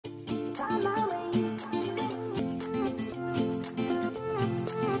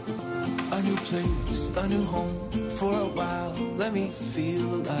place, a new home for a while. Let me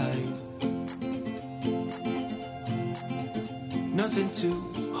feel alive. Nothing to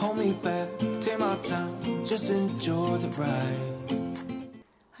hold me back. Take my time, just enjoy the ride.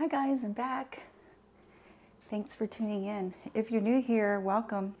 Hi guys, I'm back. Thanks for tuning in. If you're new here,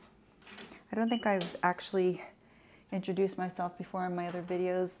 welcome. I don't think I've actually introduced myself before in my other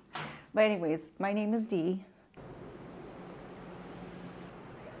videos. But anyways, my name is Dee.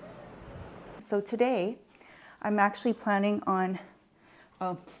 So today, I'm actually planning on,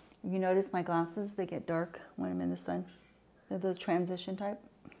 oh, you notice my glasses, they get dark when I'm in the sun. They're those transition type.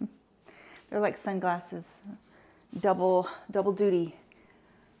 They're like sunglasses, double duty.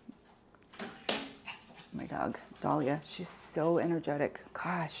 My dog, Dahlia, she's so energetic.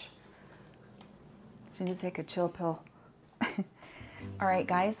 Gosh, she needs to take a chill pill. All right,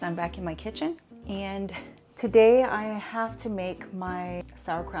 guys, I'm back in my kitchen, and today I have to make my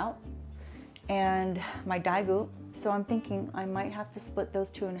sauerkraut and my daegu. So I'm thinking I might have to split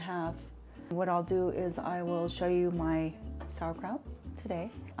those two in half. What I'll do is I will show you my sauerkraut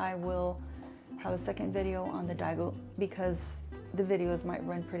today. I will have a second video on the daegu because the videos might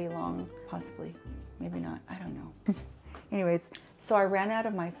run pretty long, possibly. Maybe not, I don't know. Anyways, so I ran out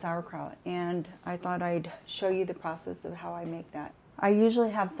of my sauerkraut and I thought I'd show you the process of how I make that. I usually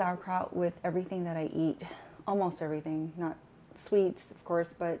have sauerkraut with everything that I eat, almost everything, not sweets of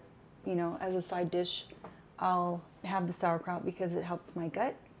course, but you know, as a side dish, I'll have the sauerkraut because it helps my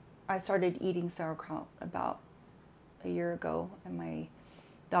gut. I started eating sauerkraut about a year ago and my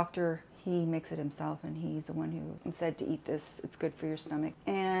doctor, he makes it himself and he's the one who said to eat this, it's good for your stomach.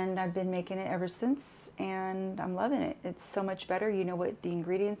 And I've been making it ever since and I'm loving it. It's so much better. You know what the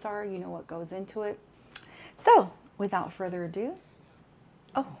ingredients are, you know what goes into it. So without further ado,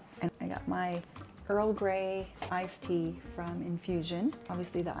 oh, and I got my Earl Grey iced tea from Infusion.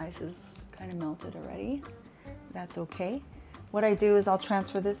 Obviously the ice is kind of melted already. That's okay. What I do is I'll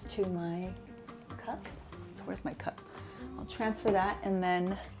transfer this to my cup. So where's my cup? I'll transfer that and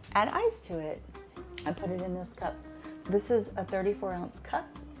then add ice to it. I put it in this cup. This is a 34-ounce cup.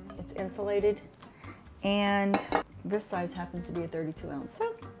 It's insulated and this size happens to be a 32-ounce.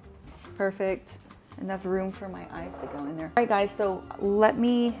 So perfect. Enough room for my ice to go in there. All right guys, so let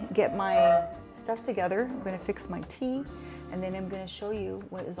me get my stuff together. I'm gonna fix my tea and then I'm gonna show you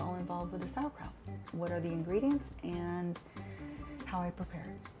what is all involved with the sauerkraut. What are the ingredients and how I prepare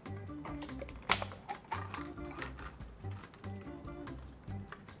it.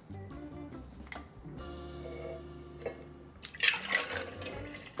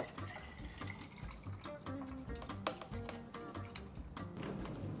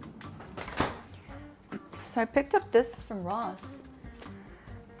 So I picked up this from Ross.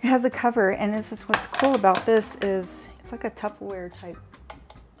 It has a cover, and this is what's cool about this is it's like a Tupperware type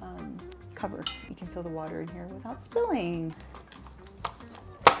cover. You can fill the water in here without spilling.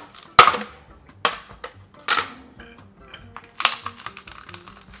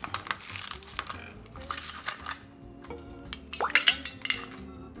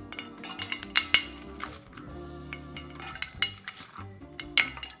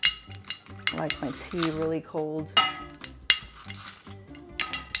 I like my tea really cold.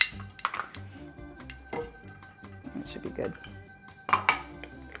 It should be good.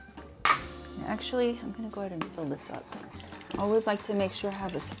 Actually, I'm gonna go ahead and fill this up. I always like to make sure I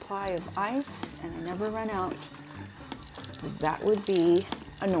have a supply of ice and I never run out, because that would be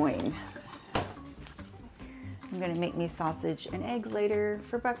annoying. I'm gonna make me sausage and eggs later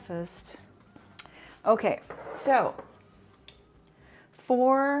for breakfast. Okay, so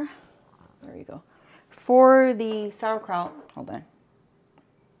there you go. For the sauerkraut, hold on.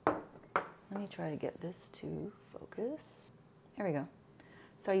 Let me try to get this to focus. There we go.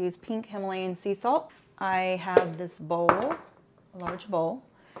 So I use pink Himalayan sea salt. I have this bowl, a large bowl.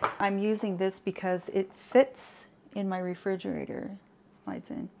 I'm using this because it fits in my refrigerator. It slides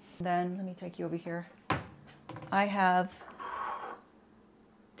in. Then let me take you over here. I have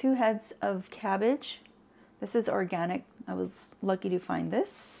 2 heads of cabbage. This is organic. I was lucky to find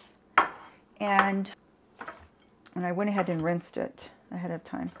this. And I went ahead and rinsed it ahead of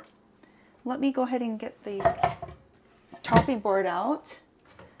time. Let me go ahead and get the chopping board out,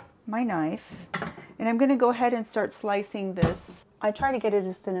 my knife, and I'm gonna go ahead and start slicing this. I try to get it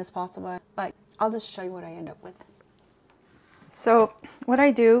as thin as possible, but I'll just show you what I end up with. So what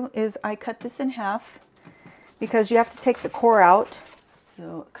I do is I cut this in half because you have to take the core out.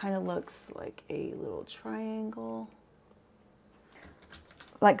 So it kind of looks like a little triangle.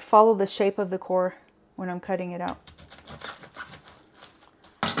 Like follow the shape of the core when I'm cutting it out.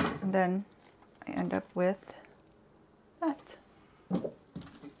 And then I end up with that.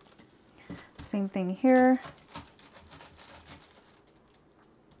 Same thing here.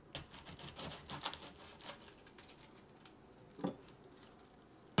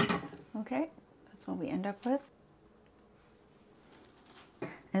 Okay, that's what we end up with.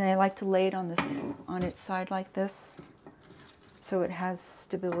 And I like to lay it on its side like this, so it has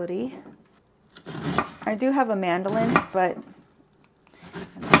stability. I do have a mandolin, but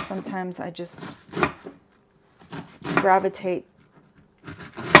sometimes I just gravitate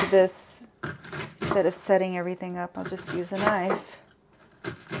to this. Instead of setting everything up, I'll just use a knife.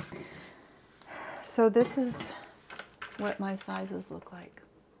 So this is what my sizes look like.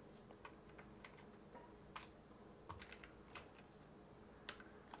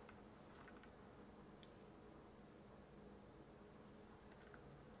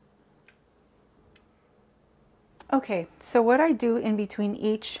 Okay, so what I do in between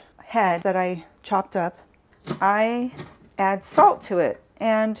each head that I chopped up, I add salt to it.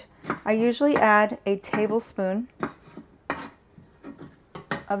 And I usually add a tablespoon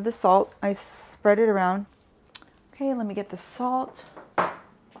of the salt. I spread it around. Okay, let me get the salt.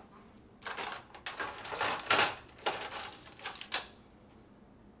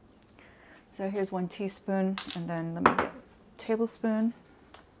 So here's 1 teaspoon, and then let me get a tablespoon.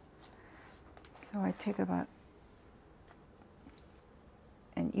 So I take about,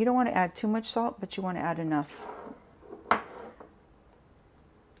 and you don't want to add too much salt, but you want to add enough.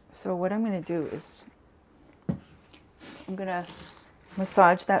 So what I'm going to do is I'm going to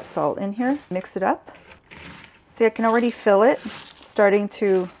massage that salt in here, mix it up. See, I can already feel it starting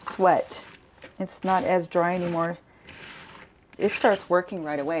to sweat. It's not as dry anymore. It starts working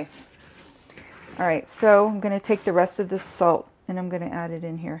right away. All right, so I'm going to take the rest of this salt and I'm going to add it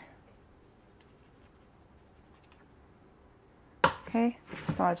in here. Okay,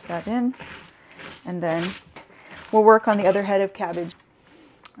 massage that in, and then we'll work on the other head of cabbage.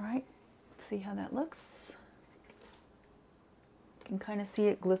 All right, let's see how that looks. You can kind of see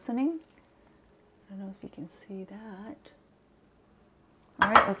it glistening. I don't know if you can see that. All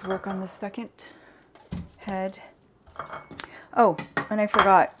right, let's work on the second head. Oh, and I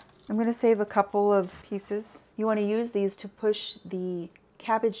forgot. I'm going to save a couple of pieces. You want to use these to push the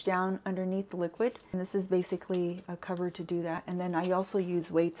cabbage down underneath the liquid. And this is basically a cover to do that. And then I also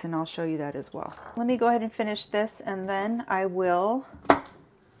use weights, and I'll show you that as well. Let me go ahead and finish this, and then I will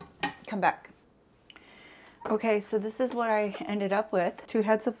come back. Okay, so this is what I ended up with. 2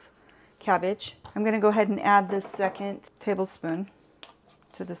 heads of cabbage. I'm going to go ahead and add this second tablespoon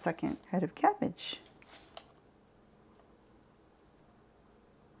to the second head of cabbage.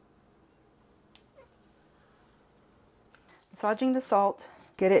 Massaging the salt,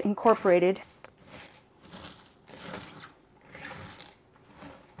 get it incorporated.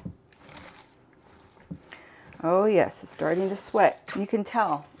 Oh yes, it's starting to sweat. You can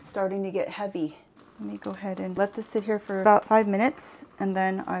tell it's starting to get heavy. Let me go ahead and let this sit here for about 5 minutes, and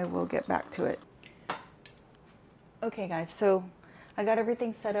then I will get back to it. Okay guys, so I got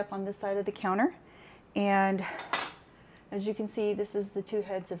everything set up on this side of the counter, and as you can see, this is the 2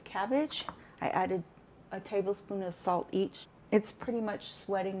 heads of cabbage. I added a tablespoon of salt each. It's pretty much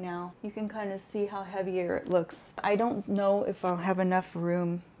sweating now. You can kind of see how heavier it looks. I don't know if I'll have enough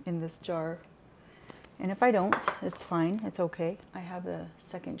room in this jar. And if I don't, it's fine, it's okay. I have a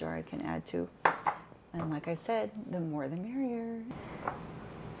second jar I can add to. And like I said, the more the merrier.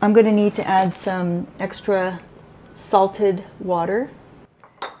 I'm gonna need to add some extra salted water,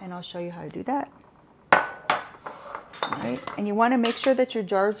 and I'll show you how to do that. All right, and you wanna make sure that your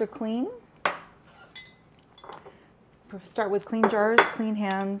jars are clean. Start with clean jars, clean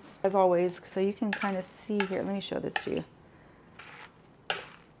hands, as always, so you can kind of see here. Let me show this to you.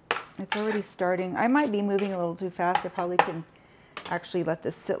 It's already starting. I might be moving a little too fast. I probably can actually let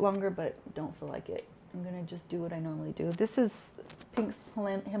this sit longer, but don't feel like it. I'm gonna just do what I normally do. This is pink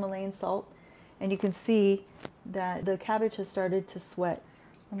Himalayan salt, and you can see that the cabbage has started to sweat.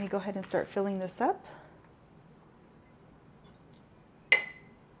 Let me go ahead and start filling this up.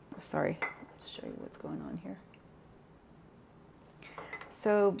 Sorry, I'll show you what's going on here.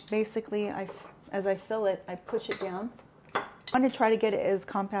 So basically, as I fill it, I push it down. I want to try to get it as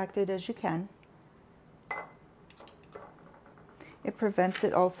compacted as you can. It prevents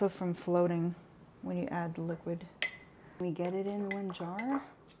it also from floating when you add the liquid. We get it in one jar,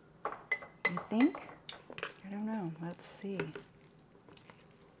 I think. I don't know, let's see.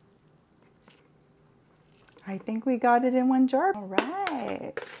 I think we got it in one jar. All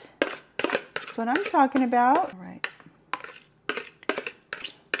right, that's what I'm talking about. All right.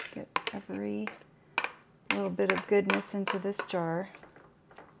 Get every little bit of goodness into this jar.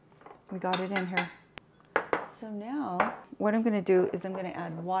 We got it in here. So now what I'm going to do is I'm going to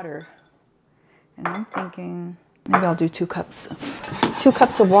add water. And I'm thinking maybe I'll do 2 cups. 2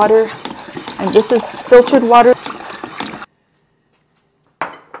 cups of water, and this is filtered water.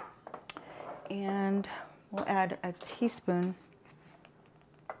 And we'll add a teaspoon.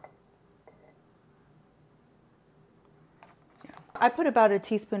 Yeah. I put about 1.5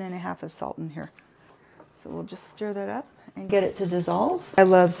 teaspoons of salt in here. So we'll just stir that up and get it to dissolve. I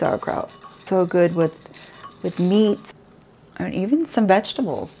love sauerkraut. So good with meat and even some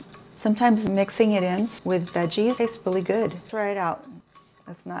vegetables. Sometimes mixing it in with veggies tastes really good. Try it out.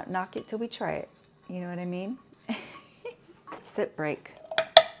 Let's not knock it till we try it. You know what I mean? Sip break.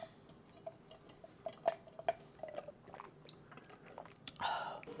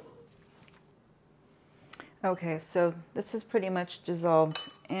 Okay, so this is pretty much dissolved,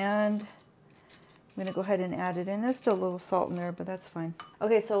 and I'm gonna go ahead and add it in. There's still a little salt in there, but that's fine.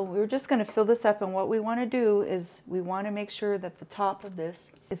 Okay, so we're just gonna fill this up, and what we wanna do is we wanna make sure that the top of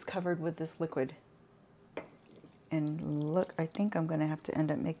this is covered with this liquid. And look, I think I'm gonna have to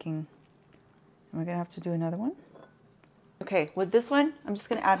end up making, am I gonna have to do another one? Okay, with this one, I'm just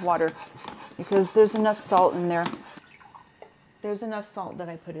gonna add water because there's enough salt in there. There's enough salt that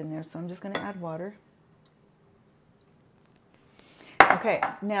I put in there, so I'm just gonna add water. Okay,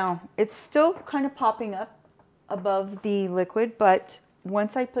 now it's still kind of popping up above the liquid, but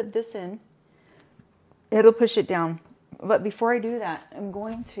once I put this in, it'll push it down. But before I do that, I'm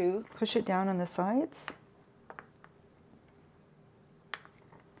going to push it down on the sides.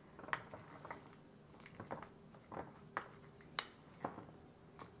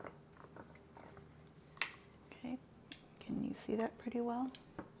 Okay, can you see that pretty well?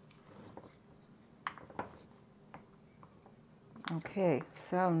 Okay,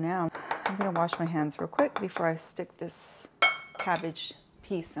 so now I'm going to wash my hands real quick before I stick this cabbage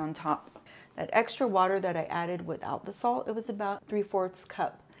piece on top. That extra water that I added without the salt, it was about 3/4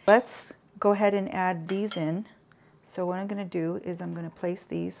 cup. Let's go ahead and add these in. So what I'm going to do is I'm going to place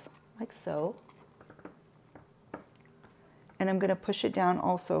these like so. And I'm going to push it down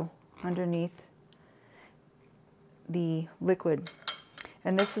also underneath the liquid.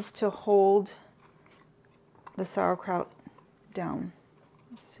 And this is to hold the sauerkraut down.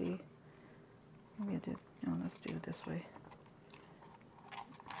 Let's see. Maybe I did. No, let's do it this way.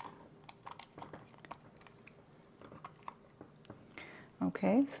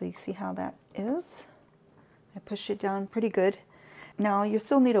 Okay, so you see how that is? I push it down pretty good. Now you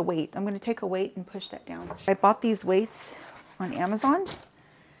still need a weight. I'm going to take a weight and push that down. I bought these weights on Amazon.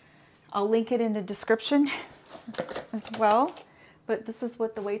 I'll link it in the description as well. But this is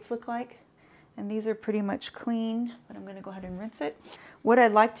what the weights look like. And these are pretty much clean, but I'm going to go ahead and rinse it. What I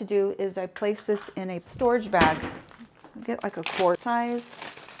like to do is I place this in a storage bag. Get like a quart size.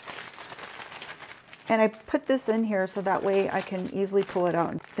 And I put this in here so that way I can easily pull it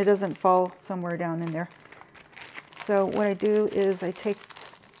out. It doesn't fall somewhere down in there. So what I do is I take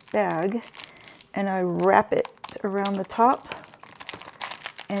this bag and I wrap it around the top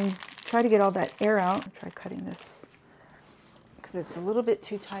and try to get all that air out. I'll try cutting this because it's a little bit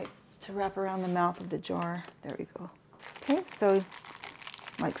too tight to wrap around the mouth of the jar. There we go. Okay, so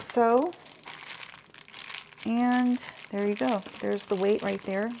like so. And there you go. There's the weight right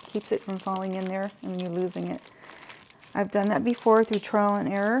there. Keeps it from falling in there and you losing it. I've done that before through trial and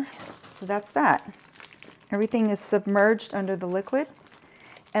error. So that's that. Everything is submerged under the liquid.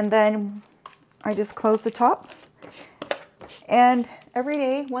 And then I just close the top. And every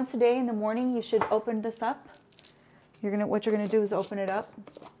day, once a day in the morning, you should open this up. What you're gonna do is open it up.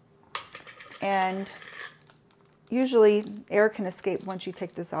 And usually air can escape once you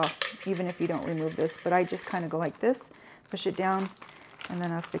take this off, even if you don't remove this. But I just kind of go like this, push it down, and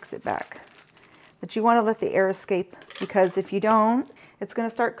then I'll fix it back. But you want to let the air escape because if you don't, it's going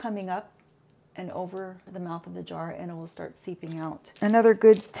to start coming up and over the mouth of the jar and it will start seeping out. Another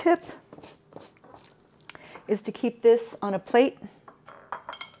good tip is to keep this on a plate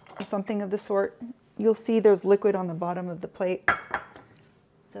or something of the sort. You'll see there's liquid on the bottom of the plate.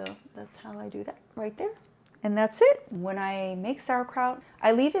 So that's how I do that right there. And that's it. When I make sauerkraut,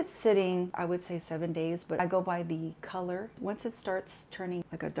 I leave it sitting, I would say 7 days, but I go by the color. Once it starts turning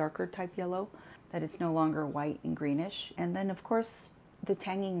like a darker type yellow, that it's no longer white and greenish. And then of course, the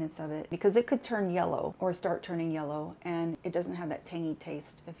tanginess of it, because it could turn yellow or start turning yellow and it doesn't have that tangy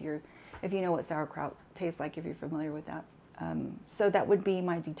taste if you know what sauerkraut tastes like, if you're familiar with that. So that would be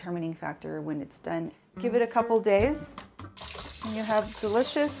my determining factor when it's done. Give it a couple days and you have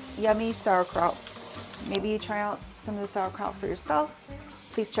delicious, yummy sauerkraut. Maybe you try out some of the sauerkraut for yourself.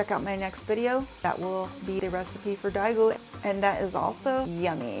 Please check out my next video. That will be the recipe for daegu, and that is also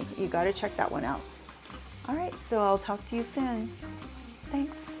yummy. You gotta check that one out. All right, so I'll talk to you soon.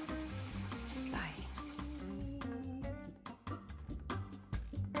 Thanks.